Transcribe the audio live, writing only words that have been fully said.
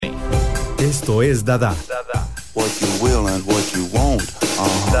Esto es Dadá. What you will and what you won't.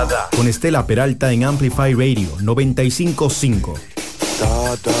 Dadá. Con Estela Peralta en Amplify Radio 95.5.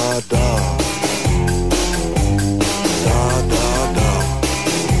 Da, da, da. Da, da, da.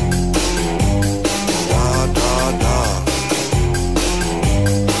 Da, da, da.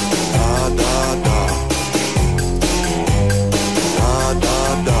 Da, da, da. Da, da,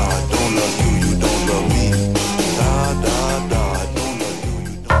 da. Don't love you, you don't love me. Da, da, da. Don't love you,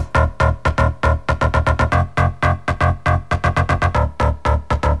 you don't.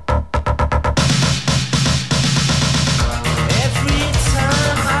 Every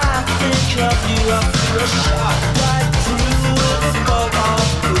time I think of you, I feel a shot right through the fog of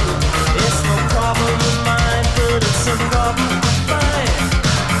blue. It's no problem of mine, but it's a problem of mine.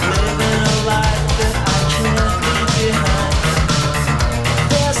 Living a life that I can't leave behind.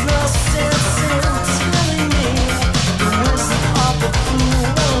 There's no sense in telling me the wisdom of the fool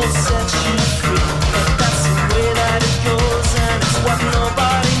won't set you free. But that's the way that it goes, and it's what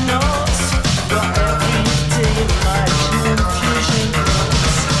nobody knows. But every day my confusion grows.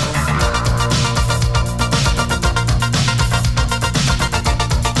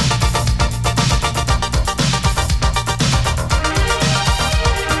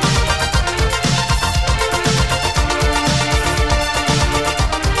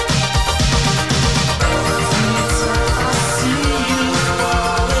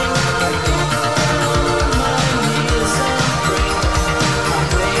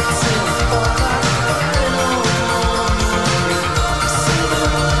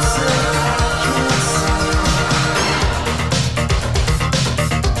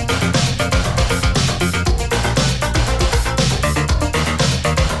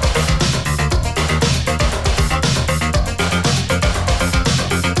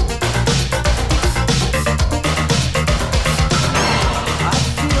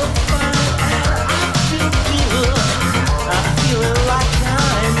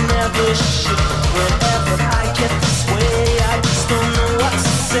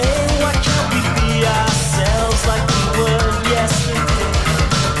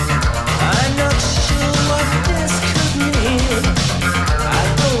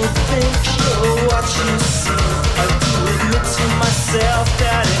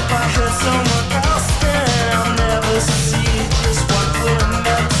 That if I hurt someone else, then I'll never see just what we're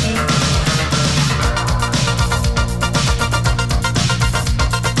meant to be.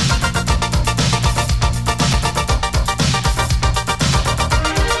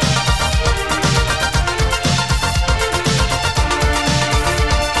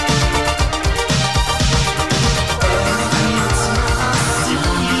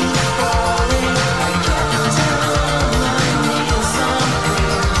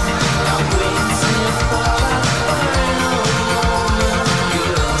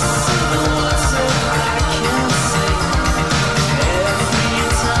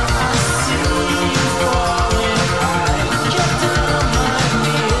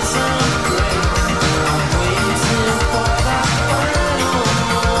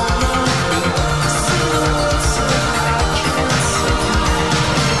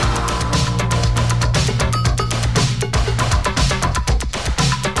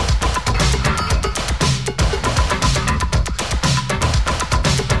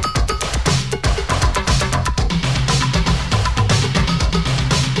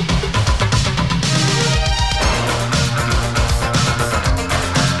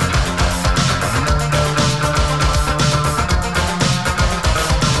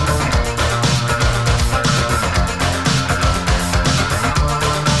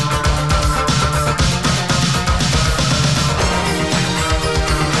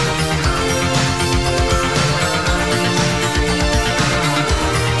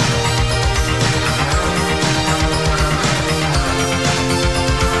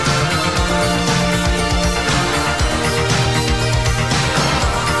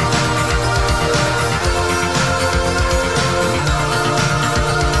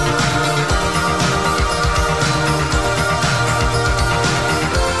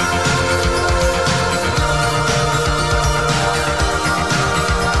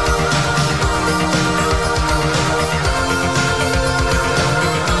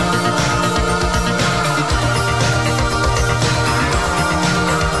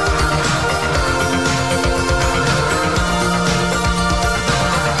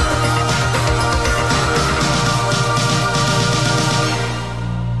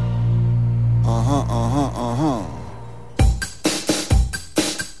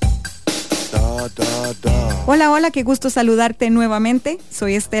 Hola, hola, qué gusto saludarte nuevamente.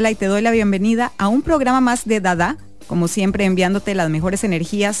 Soy Estela y te doy la bienvenida a un programa más de Dadá como siempre enviándote las mejores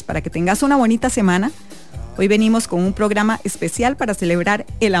energías para que tengas una bonita semana. Hoy venimos con un programa especial para celebrar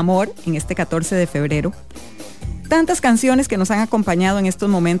el amor en este 14 de febrero. Tantas canciones que nos han acompañado en estos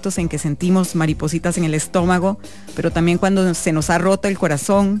momentos en que sentimos maripositas en el estómago, pero también cuando se nos ha roto el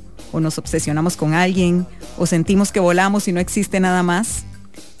corazón, o nos obsesionamos con alguien, o sentimos que volamos y no existe nada más.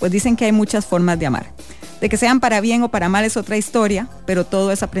 Pues dicen que hay muchas formas de amar. De que sean para bien o para mal es otra historia, pero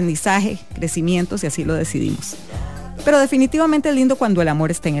todo es aprendizaje, crecimiento, si así lo decidimos. Pero definitivamente es lindo cuando el amor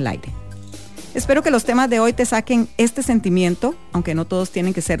está en el aire. Espero que los temas de hoy te saquen este sentimiento, aunque no todos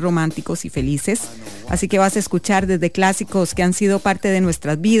tienen que ser románticos y felices. Así que vas a escuchar desde clásicos que han sido parte de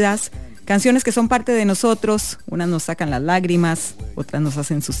nuestras vidas, canciones que son parte de nosotros, unas nos sacan las lágrimas, otras nos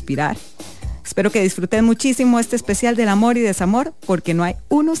hacen suspirar. Espero que disfruten muchísimo este especial del amor y desamor, porque no hay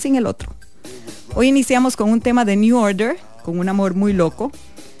uno sin el otro. Hoy iniciamos con un tema de New Order, con un amor muy loco.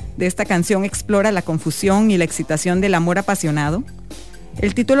 De esta canción explora la confusión y la excitación del amor apasionado.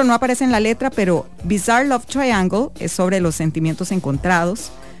 El título no aparece en la letra, pero Bizarre Love Triangle es sobre los sentimientos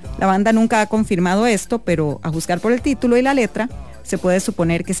encontrados. La banda nunca ha confirmado esto, pero a juzgar por el título y la letra, se puede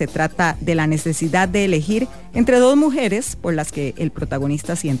suponer que se trata de la necesidad de elegir entre dos mujeres por las que el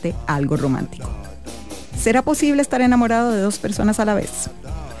protagonista siente algo romántico. ¿Será posible estar enamorado de dos personas a la vez?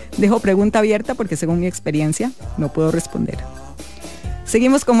 Dejo pregunta abierta porque según mi experiencia no puedo responder.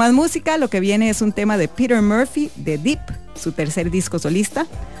 Seguimos con más música. Lo que viene es un tema de Peter Murphy de Deep, su tercer disco solista.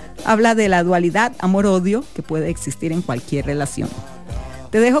 Habla de la dualidad amor-odio que puede existir en cualquier relación.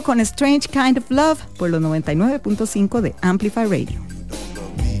 Te dejo con Strange Kind of Love por los 99.5 de Amplify Radio.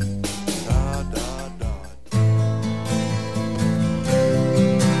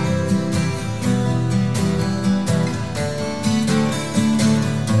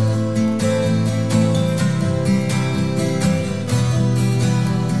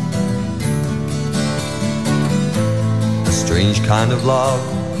 Strange kind of love,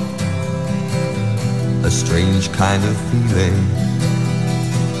 a strange kind of feeling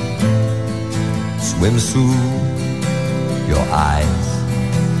swims through your eyes,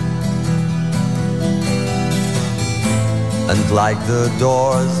 and like the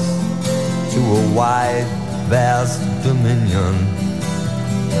doors to a wide, vast dominion,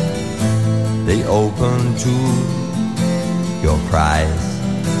 they open to your cries.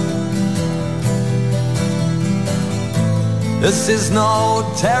 This is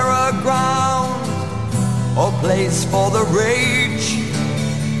no terror ground or place for the rage.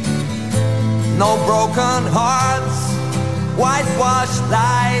 No broken hearts, whitewashed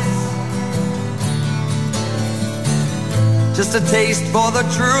lies. Just a taste for the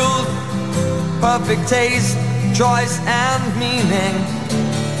truth, perfect taste, choice and meaning.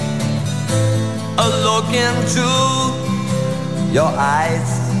 A look into your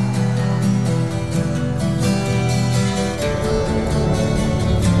eyes.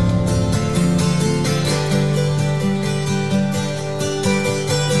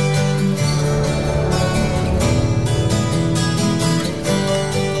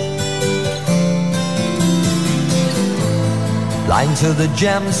 Blind to the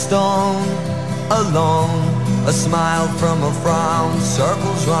gemstone, alone, a smile from a frown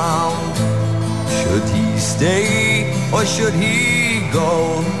circles round. Should he stay or should he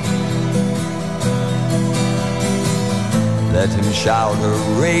go? Let him shout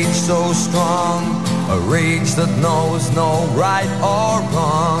a rage so strong, a rage that knows no right or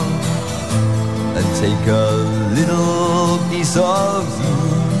wrong, and take a little piece of you.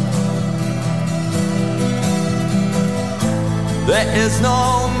 There is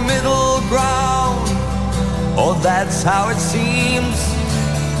no middle ground, or that's how it seems,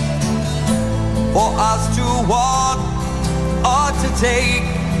 for us to walk or to take.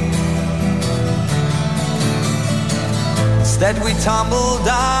 Instead we tumble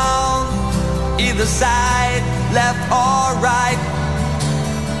down, either side, left or right,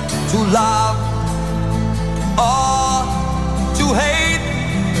 to love or to hate.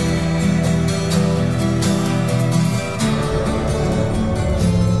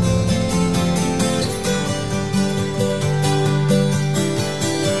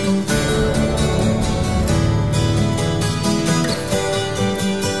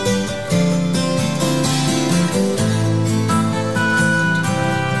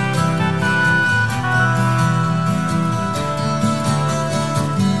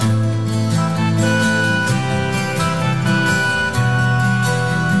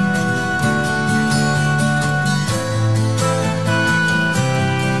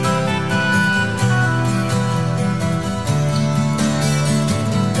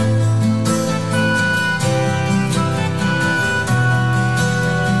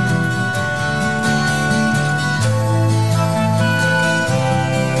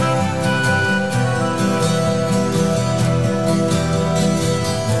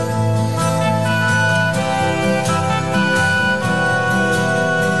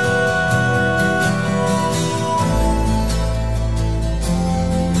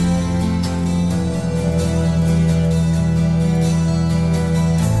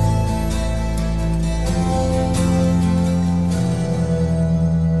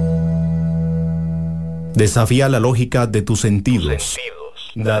 Desafía la lógica de tus sentidos.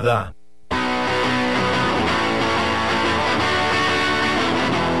 Dadá.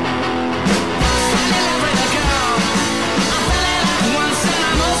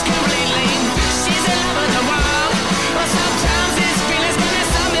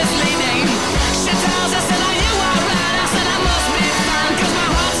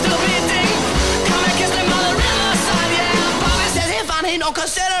 Don't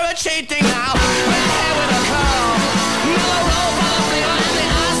consider it cheating now. Red hair with a curl, mellow roll by the flavor, and the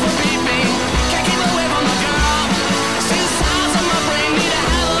eyes will beat me. Can't keep away from the girl. Six sides of my brain need to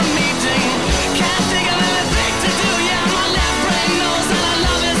have a meeting. Can't think of anything to do. Yeah, my left brain knows that our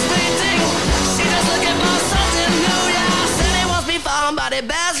love is fleeting. She just looking for something new. Yeah, I said it wants me found, but it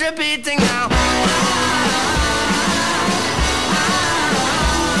bears repeating now.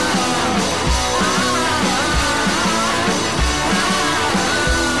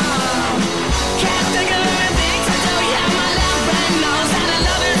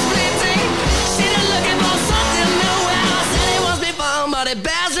 It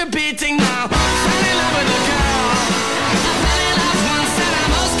bears repeating now. Fell in love with a girl. I fell in love once and I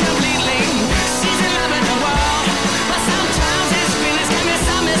most completely. She's in love with the world, but sometimes these feelings can be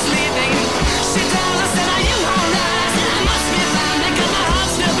so misleading. She tells us that are you alright? I said I must be fine because my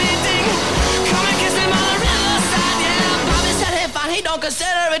heart's still beating. Come and kiss me on the riverside. Yeah, Bobby said hey fine, he don't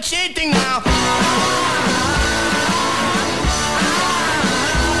consider it cheating now.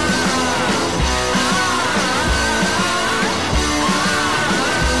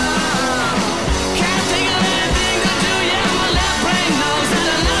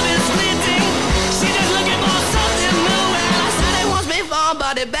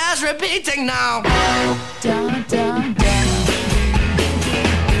 But it bears repeating now. Down, down, down.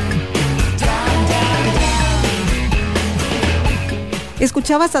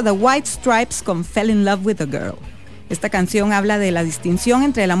 Escuchabas a The White Stripes con Fell in Love with a Girl. Esta canción habla de la distinción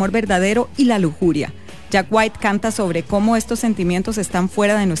entre el amor verdadero y la lujuria. Jack White canta sobre cómo estos sentimientos están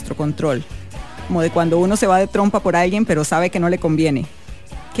fuera de nuestro control, como de cuando uno se va de trompa por alguien pero sabe que no le conviene.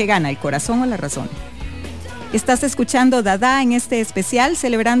 ¿Qué gana, el corazón o la razón? Estás escuchando Dadá en este especial,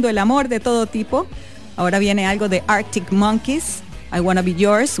 celebrando el amor de todo tipo. Ahora viene algo de Arctic Monkeys, I Wanna Be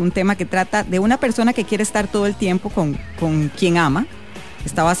Yours, un tema que trata de una persona que quiere estar todo el tiempo con quien ama.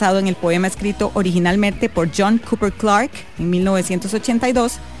 Está basado en el poema escrito originalmente por John Cooper Clarke en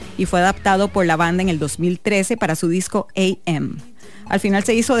 1982 y fue adaptado por la banda en el 2013 para su disco AM. Al final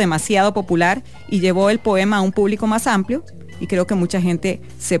se hizo demasiado popular y llevó el poema a un público más amplio, y creo que mucha gente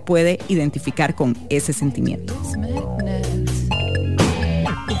se puede identificar con ese sentimiento.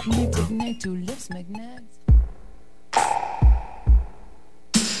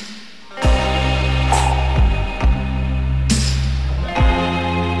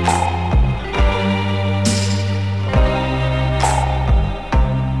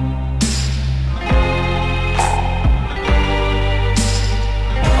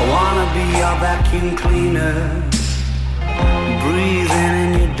 I wanna be your vacuum cleaner, breathing in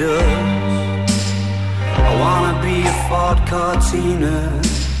your dust. I wanna be a Ford Cortina,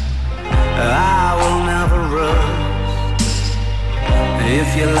 I will never rust.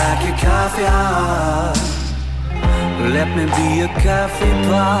 If you like your coffee hot, let me be a coffee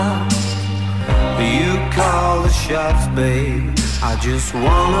pot. You call the shots, babe, I just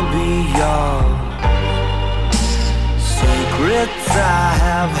wanna be yours. Secrets I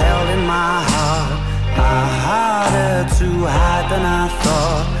have held in my heart are harder to hide than I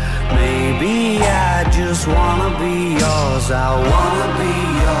thought. Maybe I just wanna be yours. I wanna be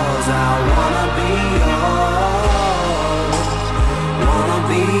yours. I wanna be yours. Wanna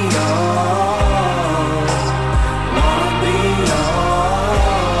be yours. Wanna be yours.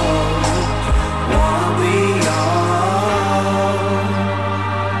 Wanna be yours.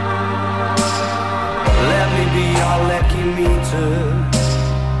 Let me be your lucky meter,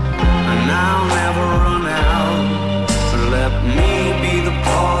 and I'll never run out. Let me be the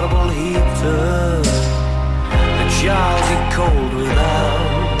portable heater that y'all get cold without.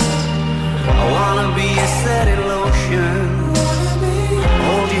 I wanna be a steady lotion,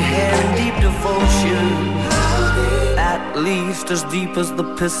 hold your hand in deep devotion, at least as deep as the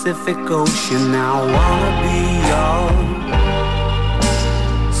Pacific Ocean. I wanna be yours.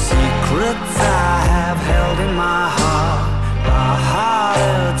 Secrets I have held in my heart are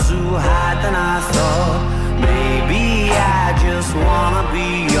harder to hide than I thought. Maybe I just wanna be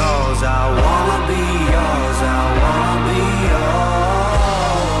yours. I wanna be yours. I wanna be yours.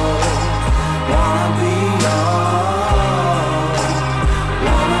 Wanna be yours.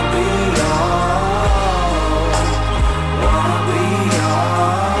 Wanna be yours. Wanna be yours.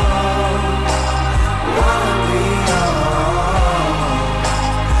 Wanna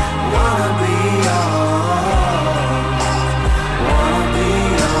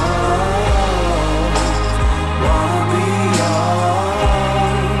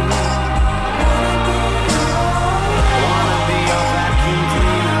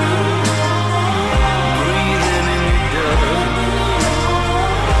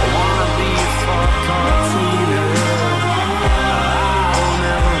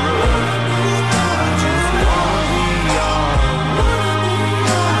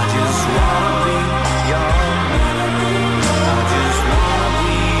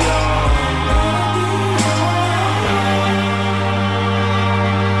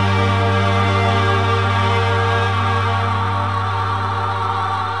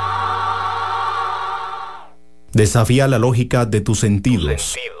Desafía la lógica de tus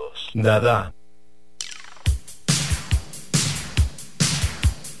sentidos. Dadá.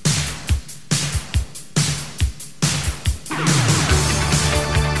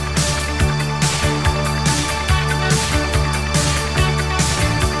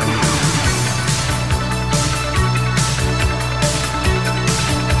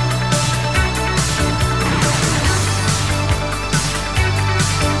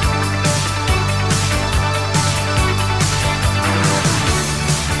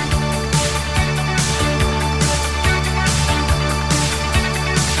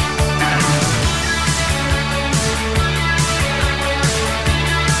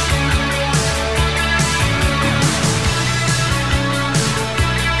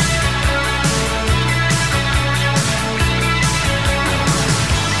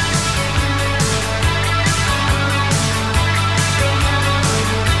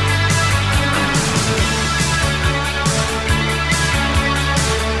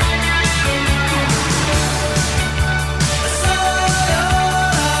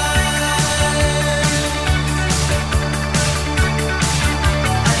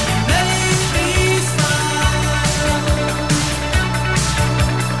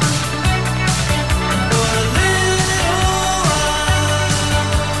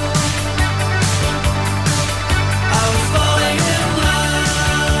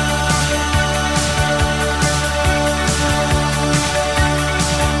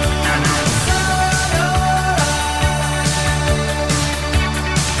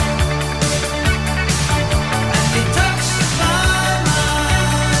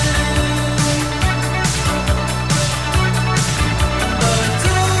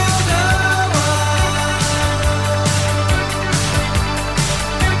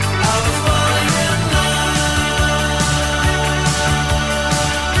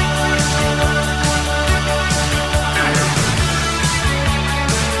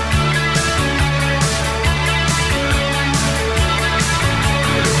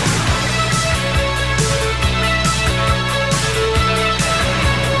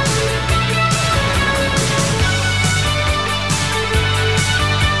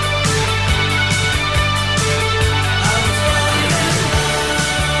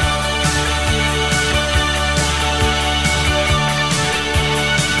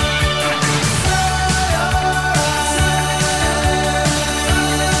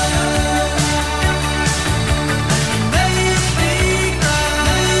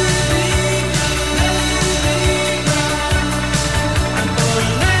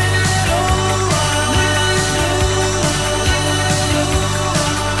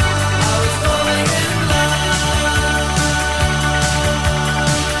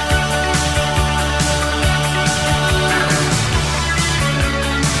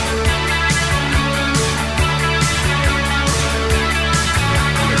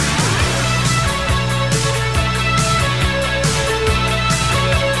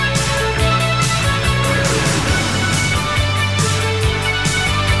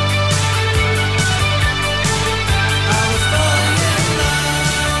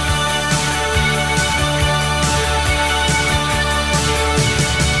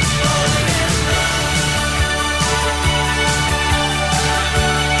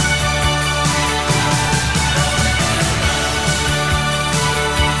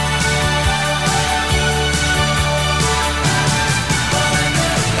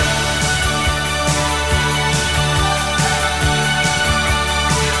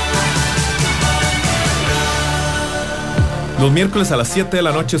 Los miércoles a las 7 de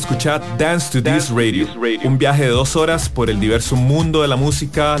la noche escuchad Dance to This Radio, un viaje de 2 horas por el diverso mundo de la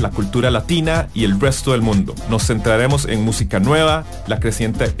música, la cultura latina y el resto del mundo. Nos centraremos en música nueva, la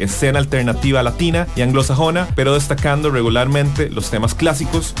creciente escena alternativa latina y anglosajona, pero destacando regularmente los temas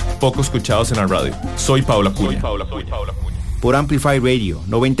clásicos poco escuchados en la radio. Soy Paula Cunha. Por Amplify Radio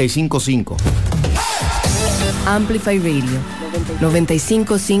 95.5. Amplify Radio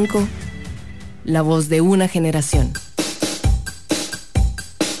 95.5, la voz de una generación.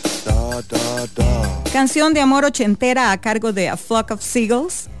 Canción de amor ochentera a cargo de A Flock of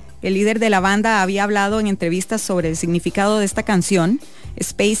Seagulls. El líder de la banda había hablado en entrevistas sobre el significado de esta canción.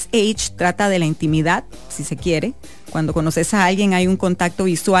 Space Age trata de la intimidad, si se quiere. Cuando conoces a alguien hay un contacto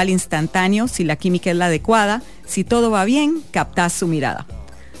visual instantáneo, si la química es la adecuada, si todo va bien, captas su mirada.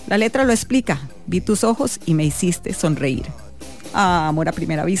 La letra lo explica: vi tus ojos y me hiciste sonreír. Ah, amor a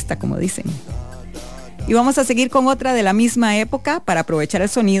primera vista, como dicen. Y vamos a seguir con otra de la misma época para aprovechar el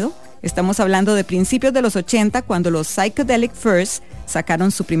sonido. Estamos hablando de principios de los 80, cuando los Psychedelic Furs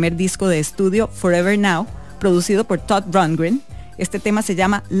sacaron su primer disco de estudio, Forever Now, producido por Todd Rundgren. Este tema se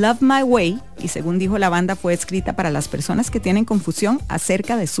llama Love My Way y según dijo la banda fue escrita para las personas que tienen confusión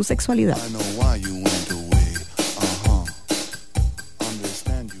acerca de su sexualidad. I know why you went away.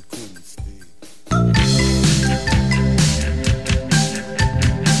 Understand you couldn't stay.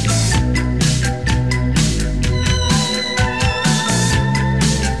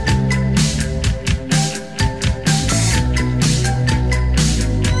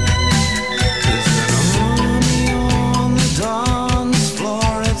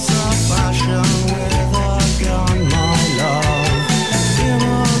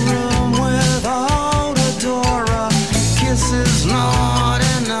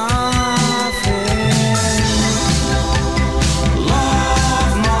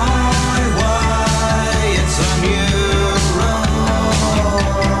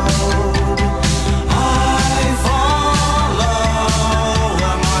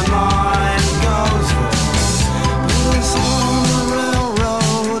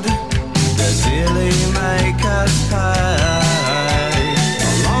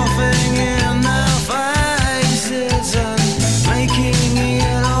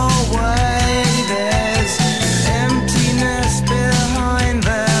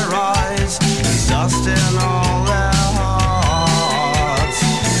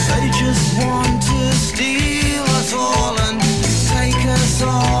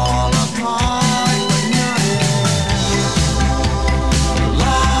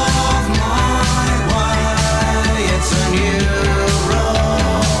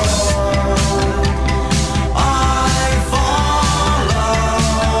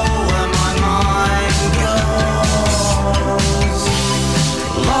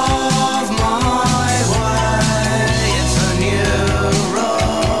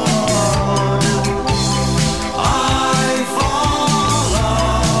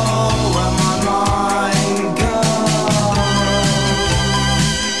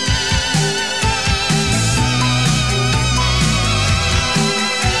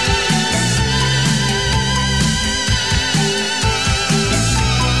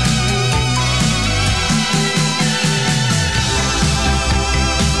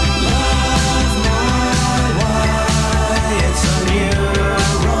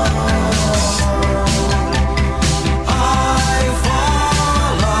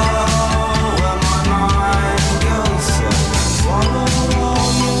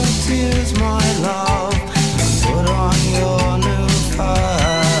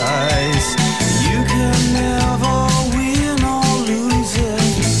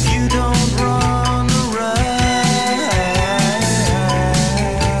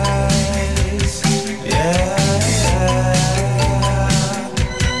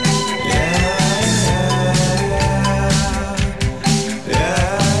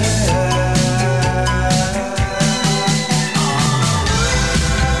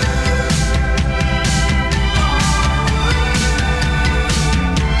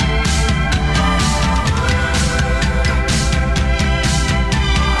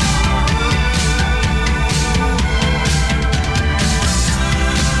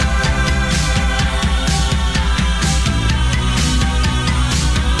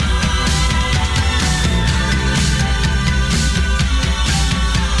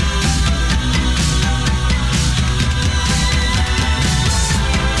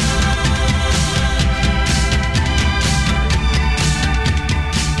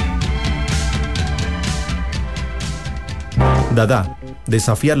 Dadá,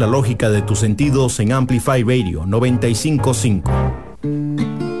 desafiar la lógica de tus sentidos en Amplify Radio 95.5.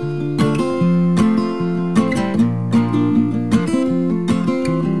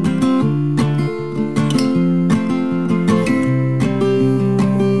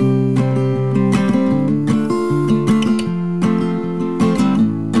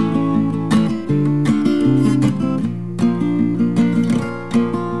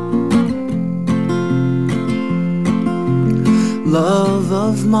 Love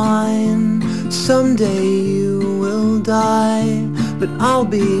of mine, someday you will die, but I'll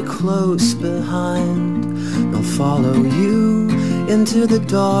be close behind. They'll follow you into the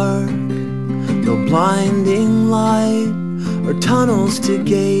dark, no blinding light or tunnels to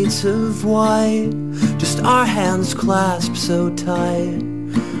gates of white, just our hands clasped so tight,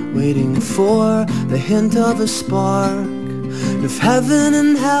 waiting for the hint of a spark. If heaven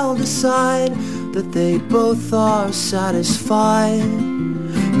and hell decide that they both are satisfied,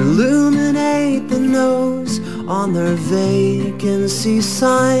 and illuminate the nose on their vacancy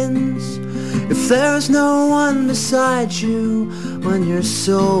signs. If there's no one beside you when your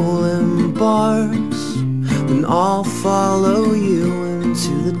soul embarks, then I'll follow you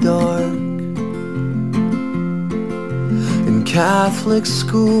into the dark and Catholic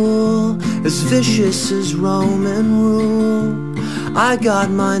school, as vicious as Roman rule. I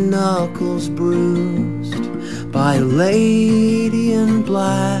got my knuckles bruised by a lady in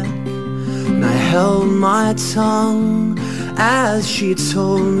black, and I held my tongue as she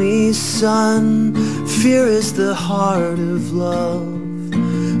told me, son, fear is the heart of love.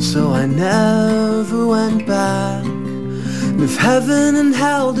 So I never went back. And if heaven and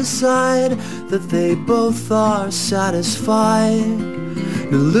hell decide that they both are satisfied,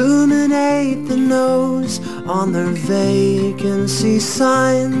 illuminate the nose on their vacancy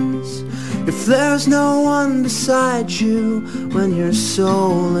signs. If there's no one beside you when your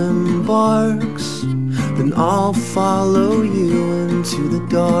soul embarks, then I'll follow you into the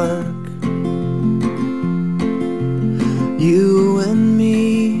dark. You and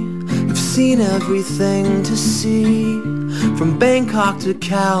me have seen everything to see, from Bangkok to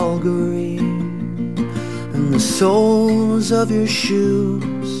Calgary, and the soles of your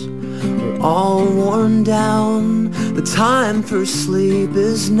shoes are all worn down. The time for sleep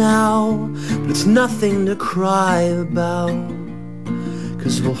is now, but it's nothing to cry about,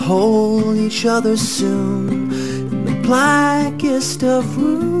 'cause we'll hold each other soon in the blackest of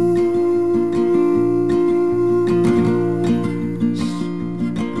rooms.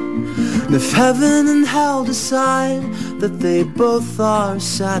 And if heaven and hell decide that they both are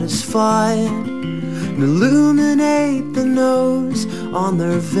satisfied, and illuminate the nose on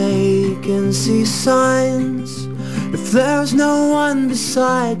their vacancy signs, if there's no one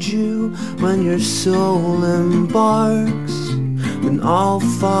beside you when your soul embarks, then I'll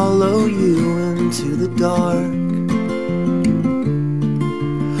follow you into the dark.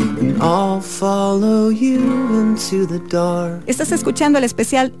 And I'll follow you into the dark. Estás escuchando el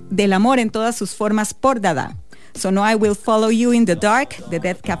especial del amor en todas sus formas por Dadá. Sonó I Will Follow You in the Dark de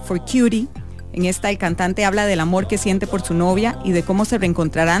Death Cab for Cutie. En esta el cantante habla del amor que siente por su novia y de cómo se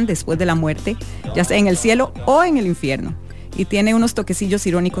reencontrarán después de la muerte, ya sea en el cielo o en el infierno. Y tiene unos toquecillos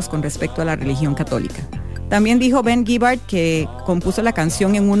irónicos con respecto a la religión católica. También dijo Ben Gibbard que compuso la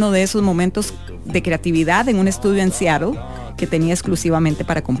canción en uno de esos momentos de creatividad en un estudio en Seattle que tenía exclusivamente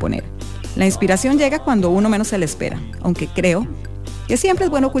para componer. La inspiración llega cuando uno menos se la espera, aunque creo que siempre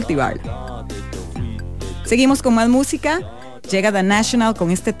es bueno cultivarla. Seguimos con más música. Llega The National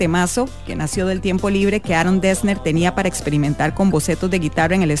con este temazo que nació del tiempo libre que Aaron Dessner tenía para experimentar con bocetos de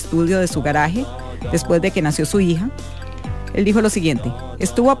guitarra en el estudio de su garaje después de que nació su hija. Él dijo lo siguiente: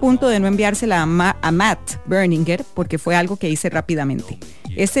 estuvo a punto de no enviársela a Matt Berninger porque fue algo que hice rápidamente.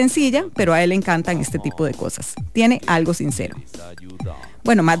 Es sencilla, pero a él le encantan este tipo de cosas. Tiene algo sincero.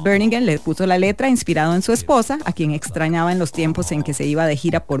 Bueno, Matt Berninger le puso la letra inspirado en su esposa, a quien extrañaba en los tiempos en que se iba de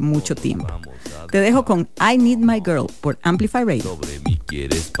gira por mucho tiempo. Te dejo con I Need My Girl por Amplify Radio. Sobre mí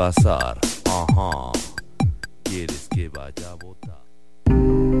quieres pasar, ajá. Quieres que vaya a votar.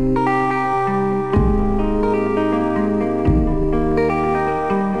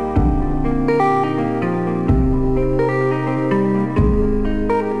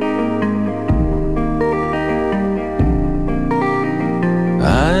 I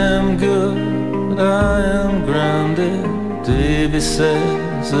am grounded. Davy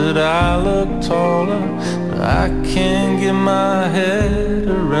says that I look taller, but I can't get my head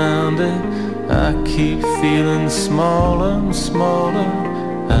around it. I keep feeling smaller and smaller.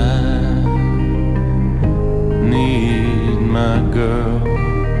 I need my girl.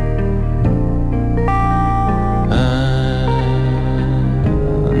 I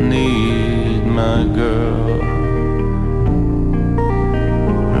need my girl.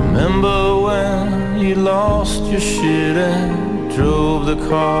 Remember when you lost your shit and drove the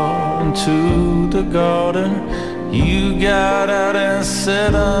car into the garden? You got out and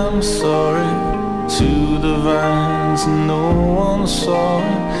said I'm sorry to the vines, no one saw it.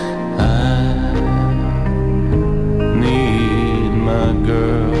 I need my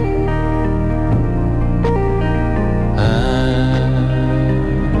girl. I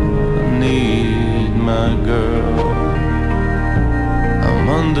need my girl. I'm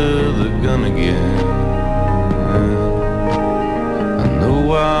under the gun again. I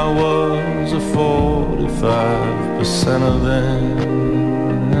know I was a 45% of them.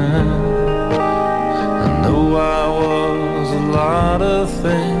 I know I was a lot of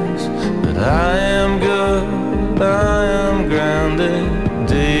things, but I am good, I am grounded.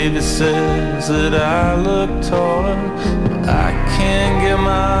 David says that I look taller, but I can't get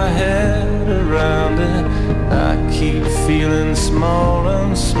my head around it. I keep feeling smaller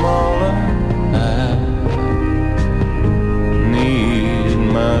and smaller. I need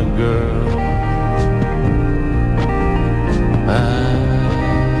my girl. I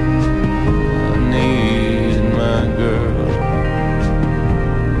need my girl.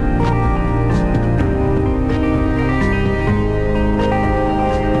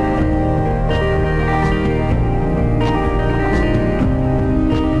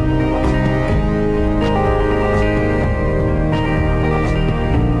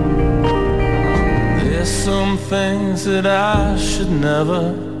 things that I should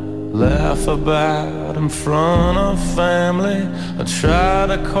never laugh about in front of family. I try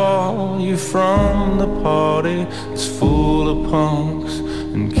to call you from the party. It's full of punks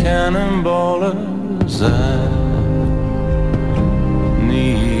and cannonballers. I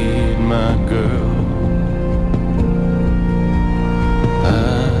need my girl. I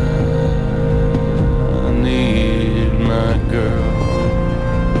need my girl.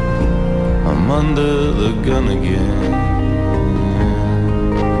 I'm under the gun again.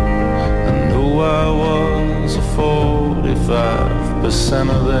 I was a 45%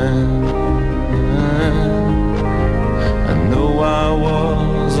 of them. I know I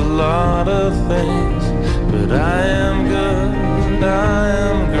was a lot of things, but I am good, I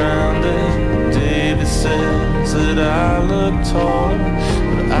am grounded. David says that I look tall,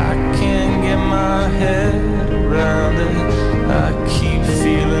 but I can't get my head around it. I keep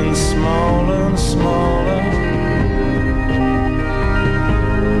feeling smaller and smaller.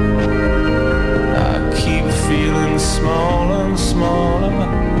 Feeling smaller and smaller.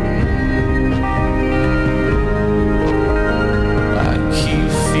 I keep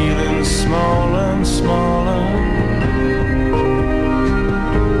feeling smaller and smaller.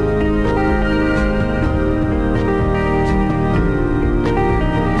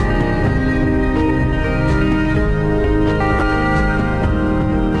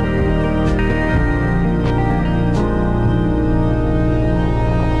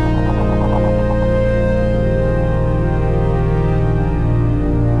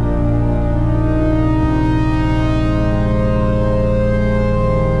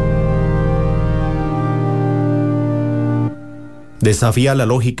 Desafía la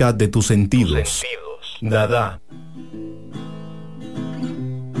lógica de tus sentidos. Dadá.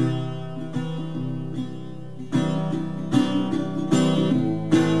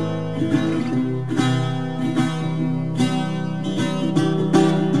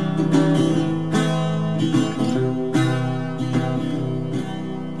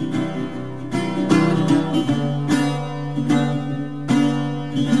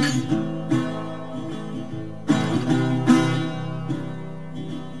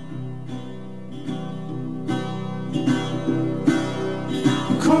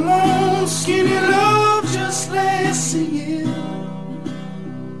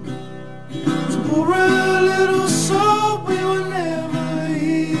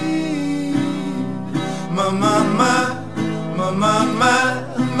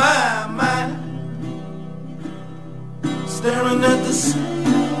 Staring at the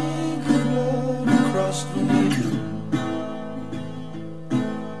sink of blood across the knee.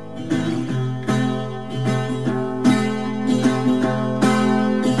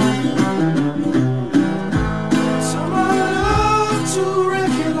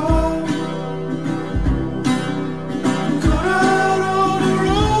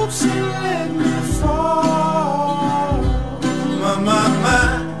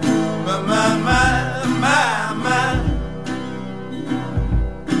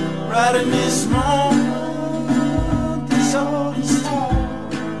 Right in this moment, this all is time.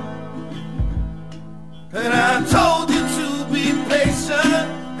 And I told you to be patient,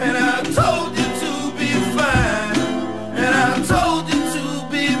 and I told you to be fine, and I told you to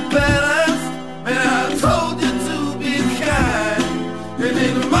be balanced, and I told you to be kind. And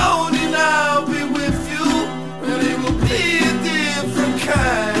in the morning I'll be with you, and it will be a different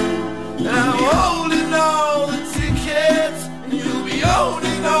kind. And I'm holding all the tickets, and you'll be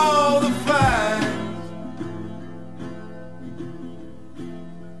owning all the fines.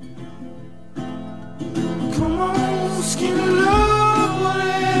 Come on.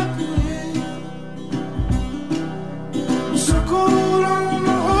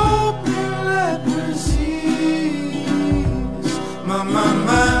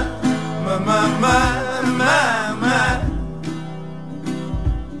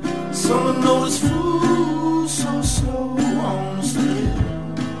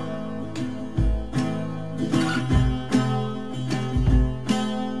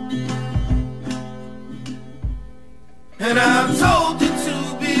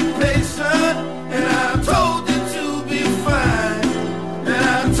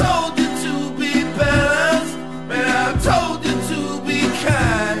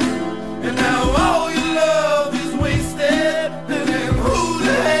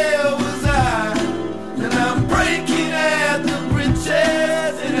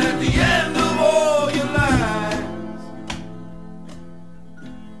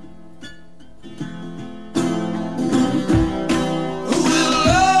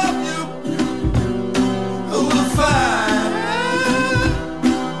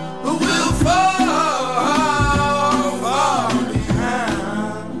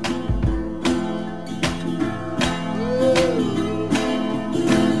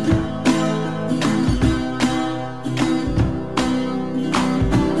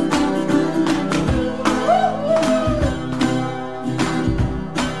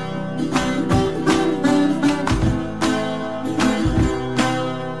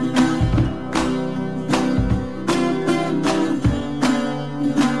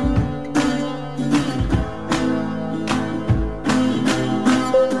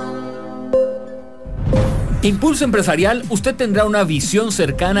 Impulso Empresarial, usted tendrá una visión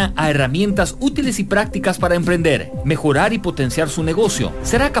cercana a herramientas útiles y prácticas para emprender, mejorar y potenciar su negocio.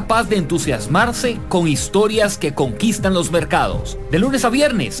 Será capaz de entusiasmarse con historias que conquistan los mercados. De lunes a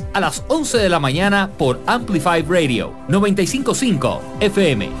viernes a las 11 de la mañana por Amplify Radio 95.5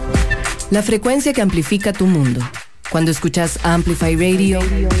 FM. La frecuencia que amplifica tu mundo. Cuando escuchas Amplify Radio,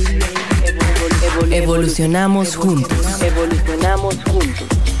 evolucionamos juntos. Evolucionamos juntos.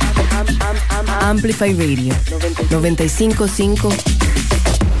 Amplify Radio 95.5,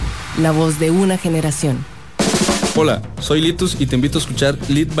 la voz de una generación. Hola, soy Litus y te invito a escuchar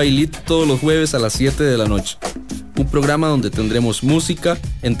Lead by Lead todos los jueves a las 7 de la noche. Un programa donde tendremos música,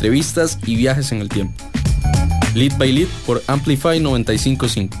 entrevistas y viajes en el tiempo. Lead by Lead por Amplify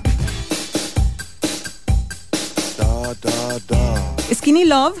 95.5. Skinny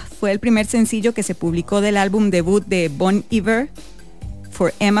Love fue el primer sencillo que se publicó del álbum debut de Bon Iver,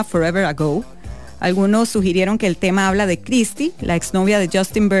 For Emma Forever Ago. Algunos sugirieron que el tema habla de Christy, la exnovia de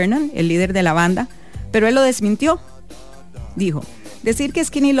Justin Vernon, el líder de la banda, pero él lo desmintió. Dijo, decir que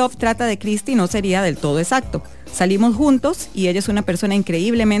Skinny Love trata de Christy no sería del todo exacto. Salimos juntos y ella es una persona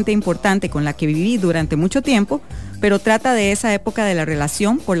increíblemente importante con la que viví durante mucho tiempo, pero trata de esa época de la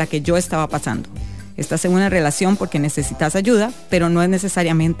relación por la que yo estaba pasando. Estás en una relación porque necesitas ayuda, pero no es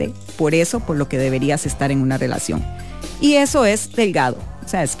necesariamente por eso por lo que deberías estar en una relación. Y eso es delgado, o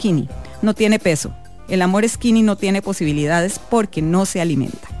sea, skinny, no tiene peso. El amor skinny no tiene posibilidades porque no se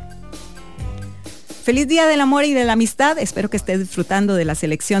alimenta. Feliz Día del Amor y de la Amistad, espero que estés disfrutando de la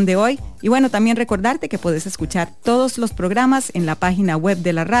selección de hoy. Y bueno, también recordarte que puedes escuchar todos los programas en la página web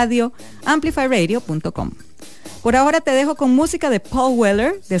de la radio, amplifyradio.com. Por ahora te dejo con música de Paul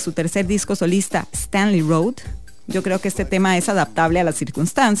Weller, de su tercer disco solista, Stanley Road. Yo creo que este tema es adaptable a las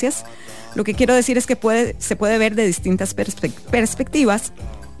circunstancias. Lo que quiero decir es que se puede ver de distintas perspectivas,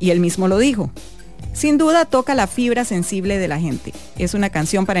 y él mismo lo dijo. Sin duda toca la fibra sensible de la gente. Es una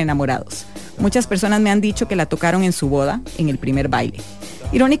canción para enamorados. Muchas personas me han dicho que la tocaron en su boda, en el primer baile.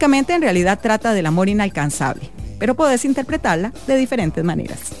 Irónicamente, en realidad trata del amor inalcanzable, pero puedes interpretarla de diferentes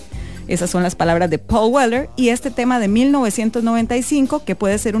maneras. Esas son las palabras de Paul Weller y este tema de 1995 que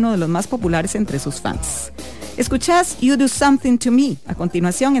puede ser uno de los más populares entre sus fans. Escuchás You Do Something to Me a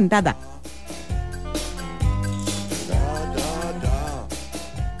continuación en Dadá.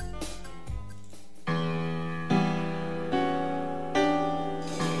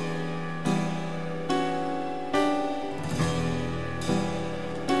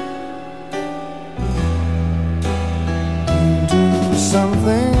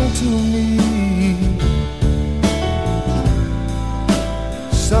 Something to me,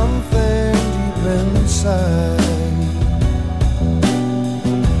 something deep inside.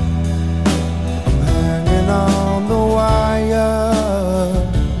 I'm hanging on the wire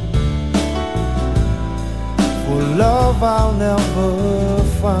for love I'll never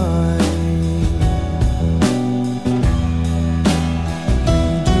find.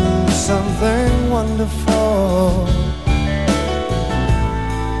 You do something wonderful,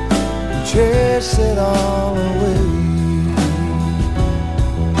 chase it all away,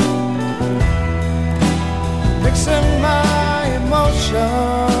 mixing my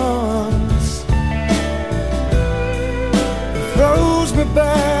emotions, it throws me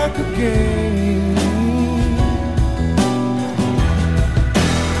back again,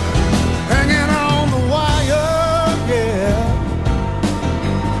 hanging on the wire, yeah,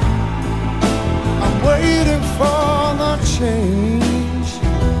 I'm waiting for the change.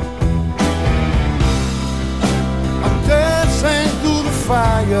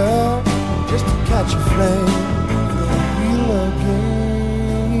 Fire just to catch a flame and feel again.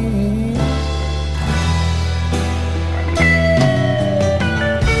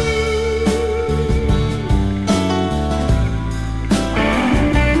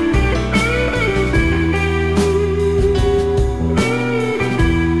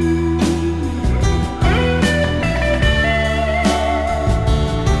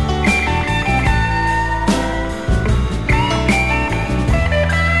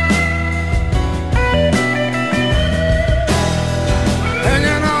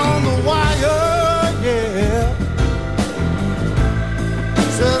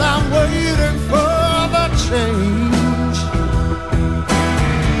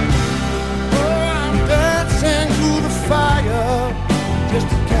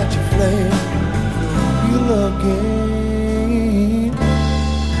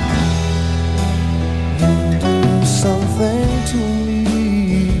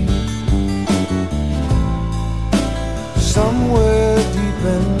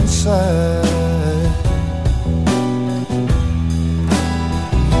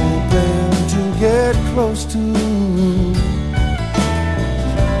 Close to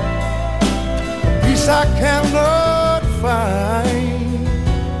I cannot find.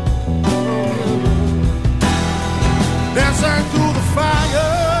 Dancing through the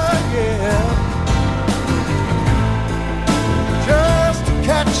fire, yeah, just to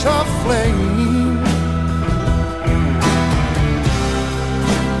catch a flame,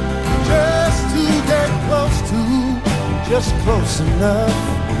 just to get close to, just close enough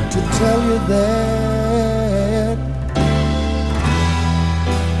to tell you that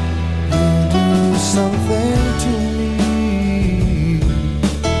you do something to me,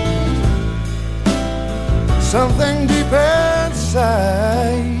 something deep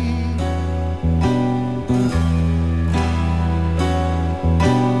inside.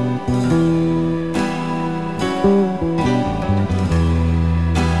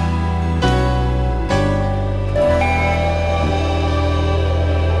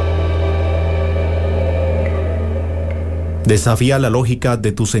 Desafía la lógica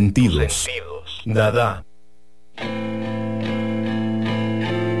de tus sentidos. Dadá.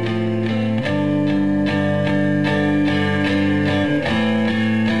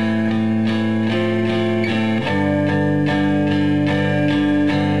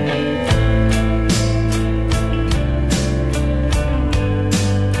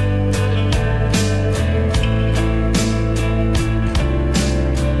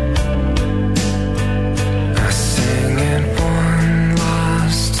 I sing it one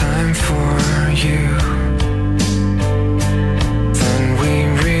last time for you.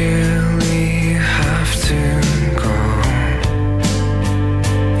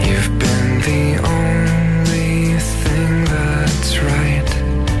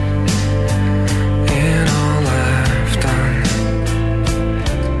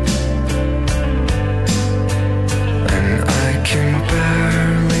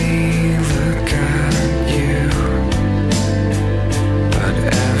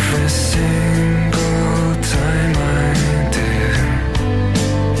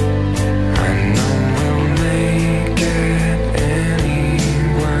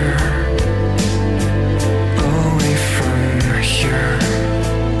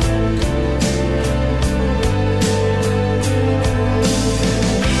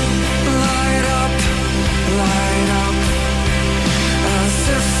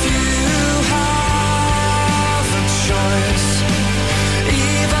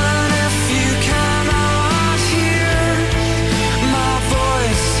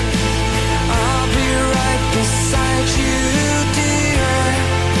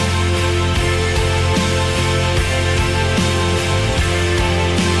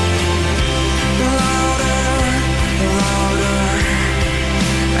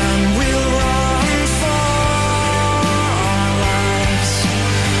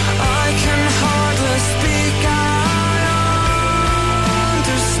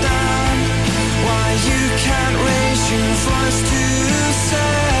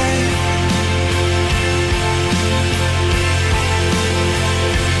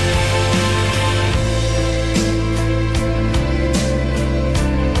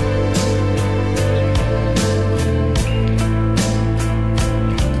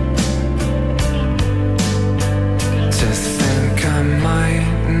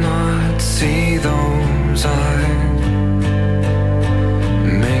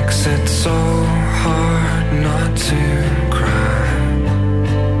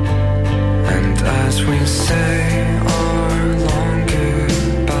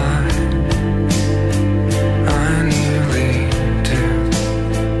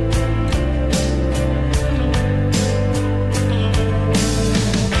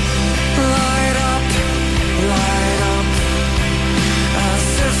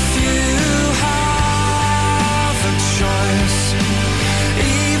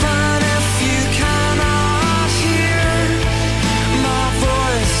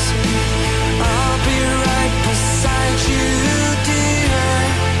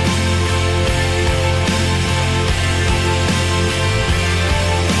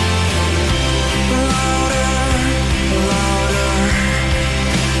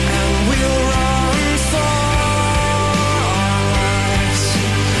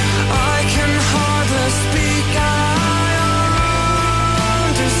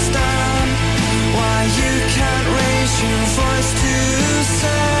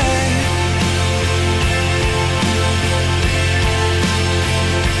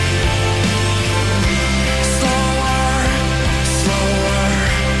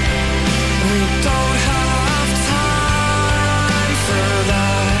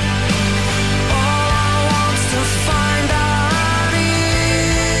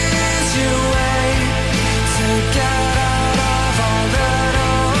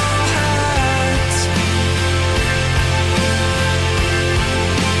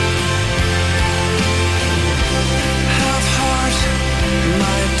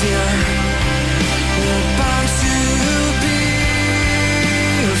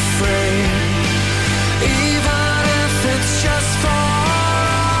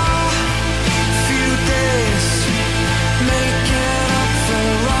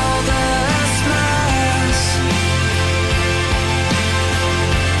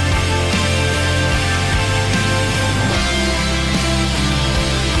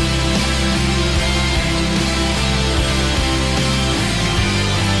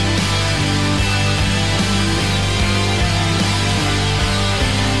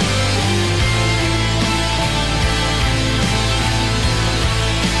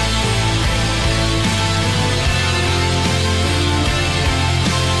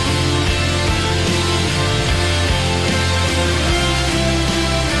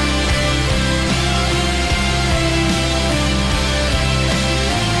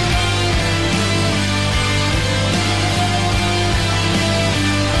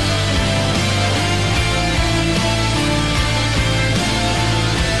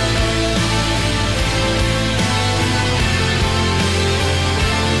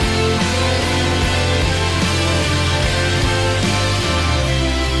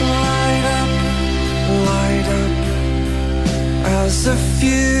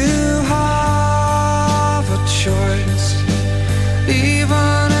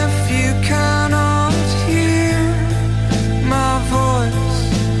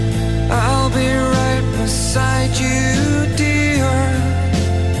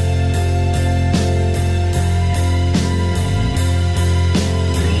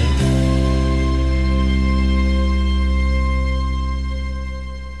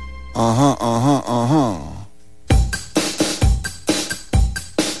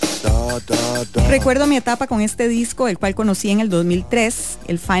 recuerdo mi etapa con este disco, el cual conocí en el 2003,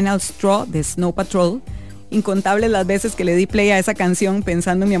 el Final Straw de Snow Patrol. Incontables las veces que le di play a esa canción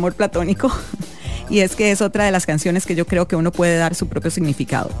pensando en mi amor platónico. Y es que es otra de las canciones que yo creo que uno puede dar su propio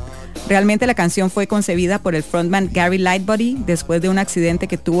significado. Realmente la canción fue concebida por el frontman Gary Lightbody después de un accidente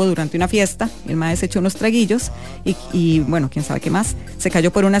que tuvo durante una fiesta. El maestro se echó unos traguillos y bueno, quién sabe qué más. Se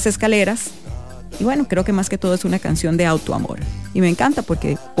cayó por unas escaleras. Y bueno, creo que más que todo es una canción de autoamor. Y me encanta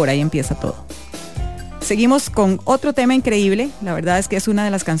porque por ahí empieza todo. Seguimos con otro tema increíble. La verdad es que es una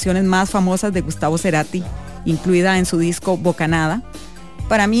de las canciones más famosas de Gustavo Cerati, incluida en su disco Bocanada.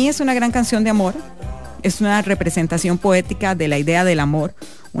 Para mí es una gran canción de amor. Es una representación poética de la idea del amor.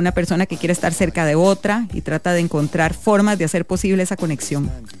 Una persona que quiere estar cerca de otra y trata de encontrar formas de hacer posible esa conexión.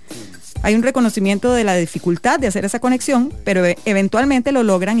 Hay un reconocimiento de la dificultad de hacer esa conexión, pero eventualmente lo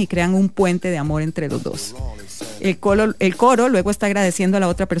logran y crean un puente de amor entre los dos. El coro luego está agradeciendo a la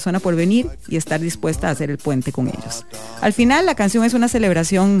otra persona por venir y estar dispuesta a hacer el puente con ellos. Al final, la canción es una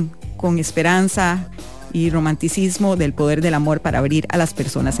celebración con esperanza y romanticismo del poder del amor para abrir a las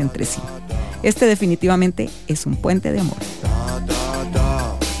personas entre sí. Este definitivamente es un puente de amor.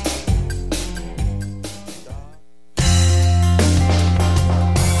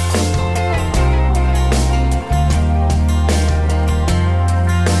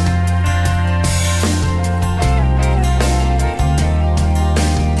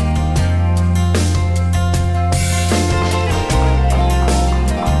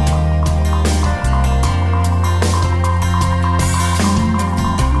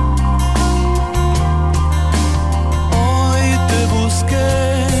 Hoy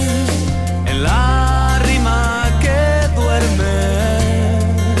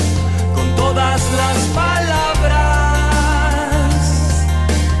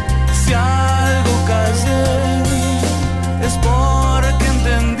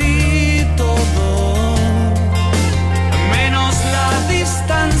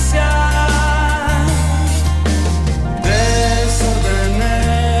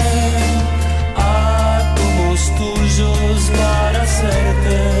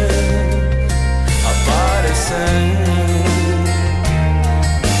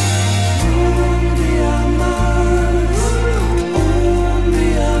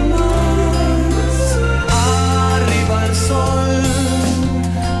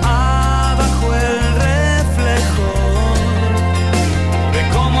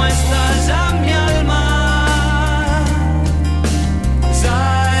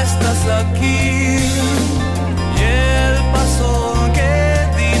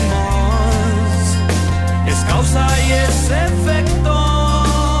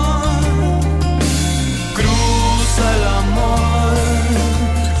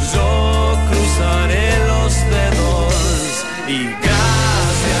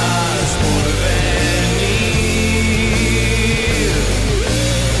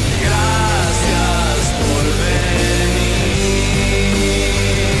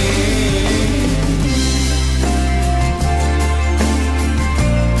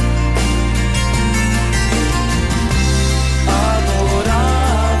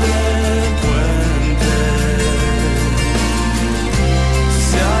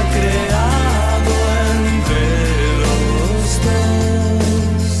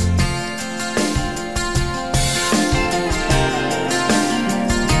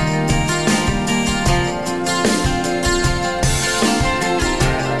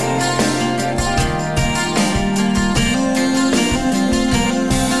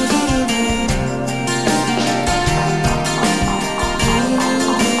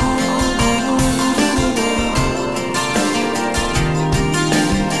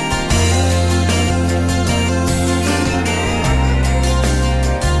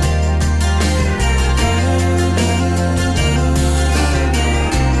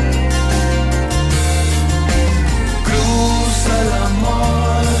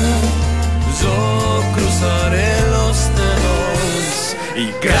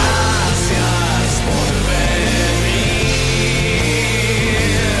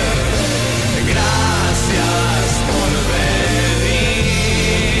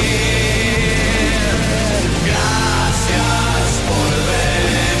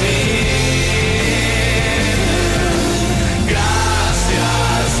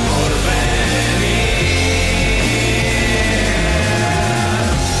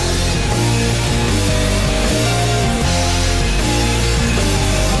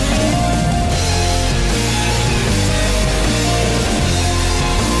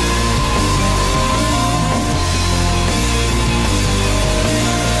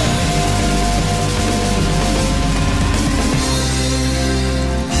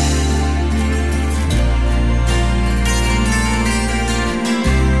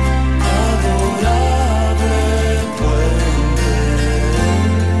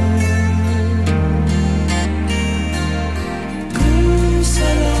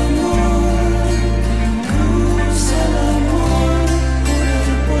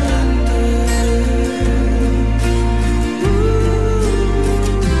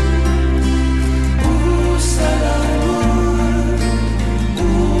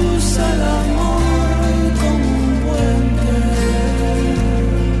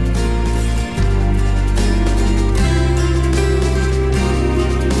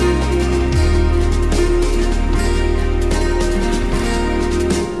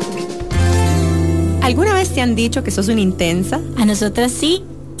te han dicho que sos una intensa? A nosotras sí,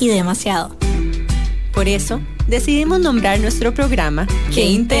 y demasiado. Por eso, decidimos nombrar nuestro programa ¡Qué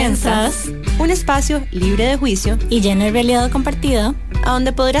intensas! Un espacio libre de juicio y lleno de realidad compartida, a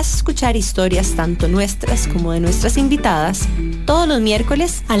donde podrás escuchar historias tanto nuestras como de nuestras invitadas todos los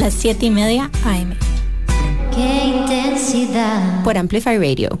miércoles a las 7:30 AM. ¡Qué intensidad! Por Amplify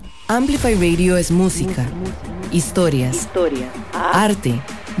Radio. Amplify Radio es música, historias, arte,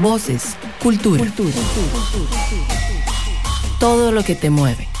 voces, cultura. Todo lo que te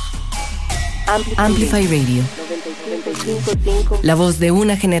mueve. Amplify Radio. La voz de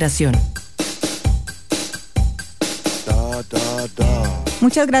una generación.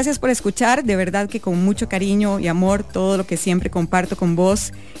 Muchas gracias por escuchar, de verdad que con mucho cariño y amor todo lo que siempre comparto con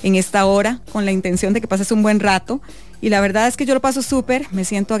vos en esta hora, con la intención de que pases un buen rato. Y la verdad es que yo lo paso súper, me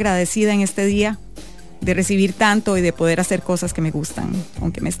siento agradecida en este día de recibir tanto y de poder hacer cosas que me gustan,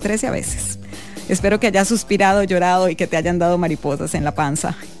 aunque me estrese a veces. Espero que hayas suspirado, llorado y que te hayan dado mariposas en la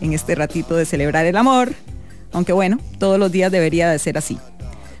panza en este ratito de celebrar el amor, aunque bueno, todos los días debería de ser así.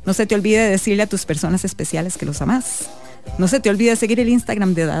 No se te olvide decirle a tus personas especiales que los amás. No se te olvide seguir el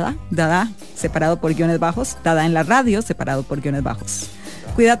Instagram de Dadá, Dadá separado por guiones bajos, Dadá en la radio separado por guiones bajos.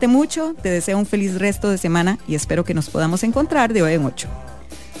 Cuídate mucho, te deseo un feliz resto de semana y espero que nos podamos encontrar de hoy en 8.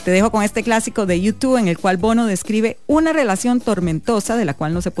 Te dejo con este clásico de YouTube en el cual Bono describe una relación tormentosa de la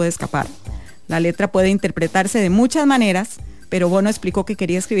cual no se puede escapar. La letra puede interpretarse de muchas maneras, pero Bono explicó que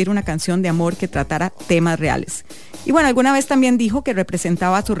quería escribir una canción de amor que tratara temas reales. Y bueno, alguna vez también dijo que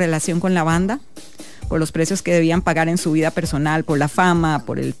representaba su relación con la banda, por los precios que debían pagar en su vida personal, por la fama,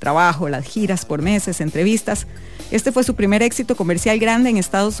 por el trabajo, las giras por meses, entrevistas. Este fue su primer éxito comercial grande en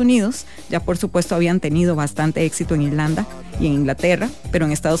Estados Unidos. Ya por supuesto habían tenido bastante éxito en Irlanda y en Inglaterra, pero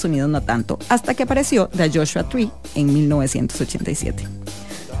en Estados Unidos no tanto, hasta que apareció The Joshua Tree en 1987.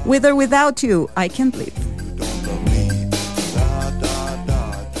 With or without you, I can't live.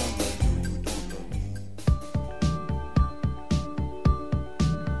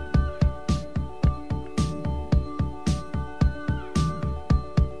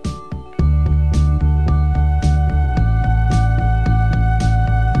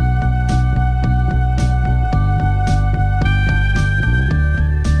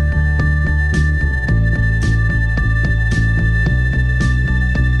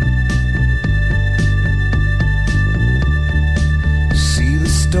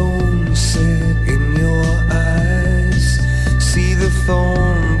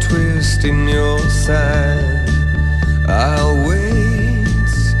 In your side, I'll wait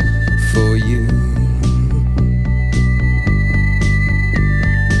for you.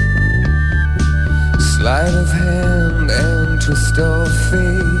 Sleight of hand and twist of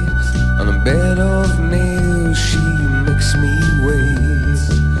fate, on a bed of nails she makes me wait,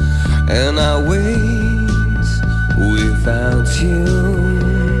 and I wait without you,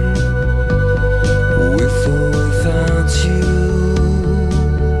 with or without you.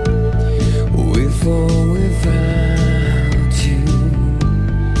 With or without you.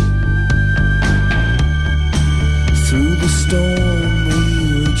 Through the storm we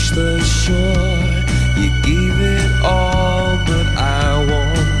reach the shore. You gave it all, but I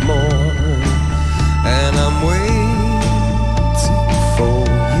want more, and I'm waiting for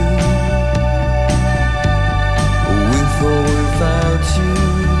you. With or without you.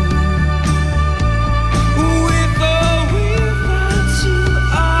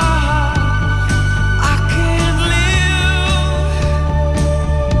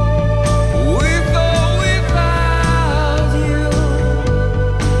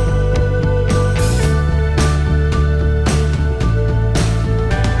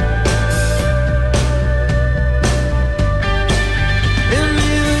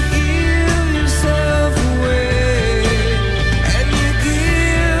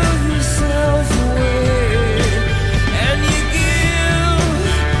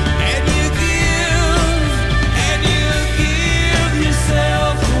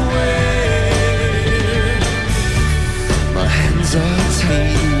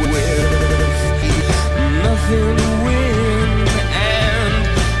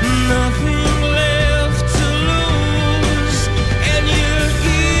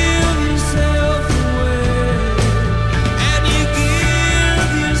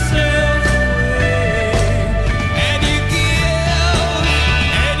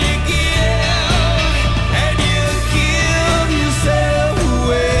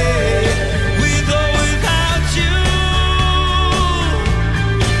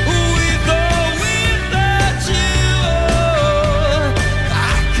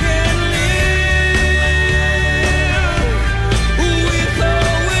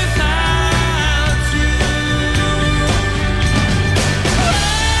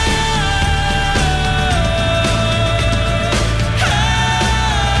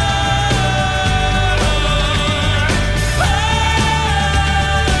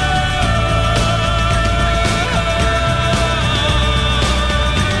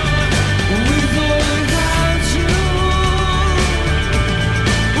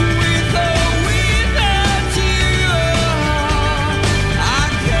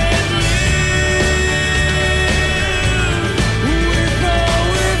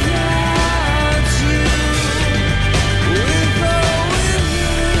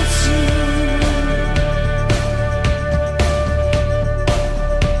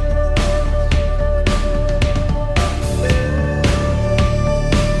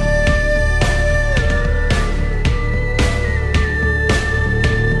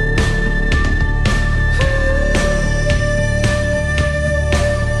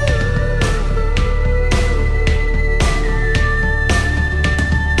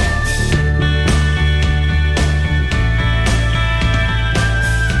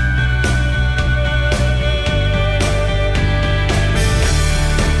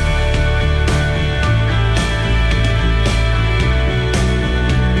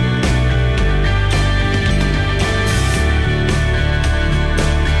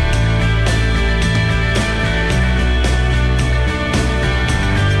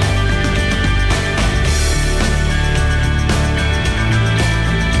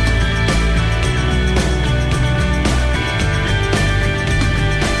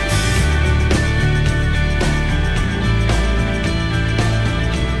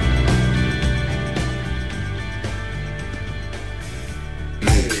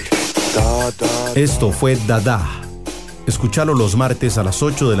 Esto fue Dadá. Escúchalo los martes a las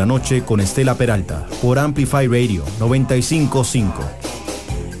 8 de la noche con Estela Peralta por Amplify Radio 95.5.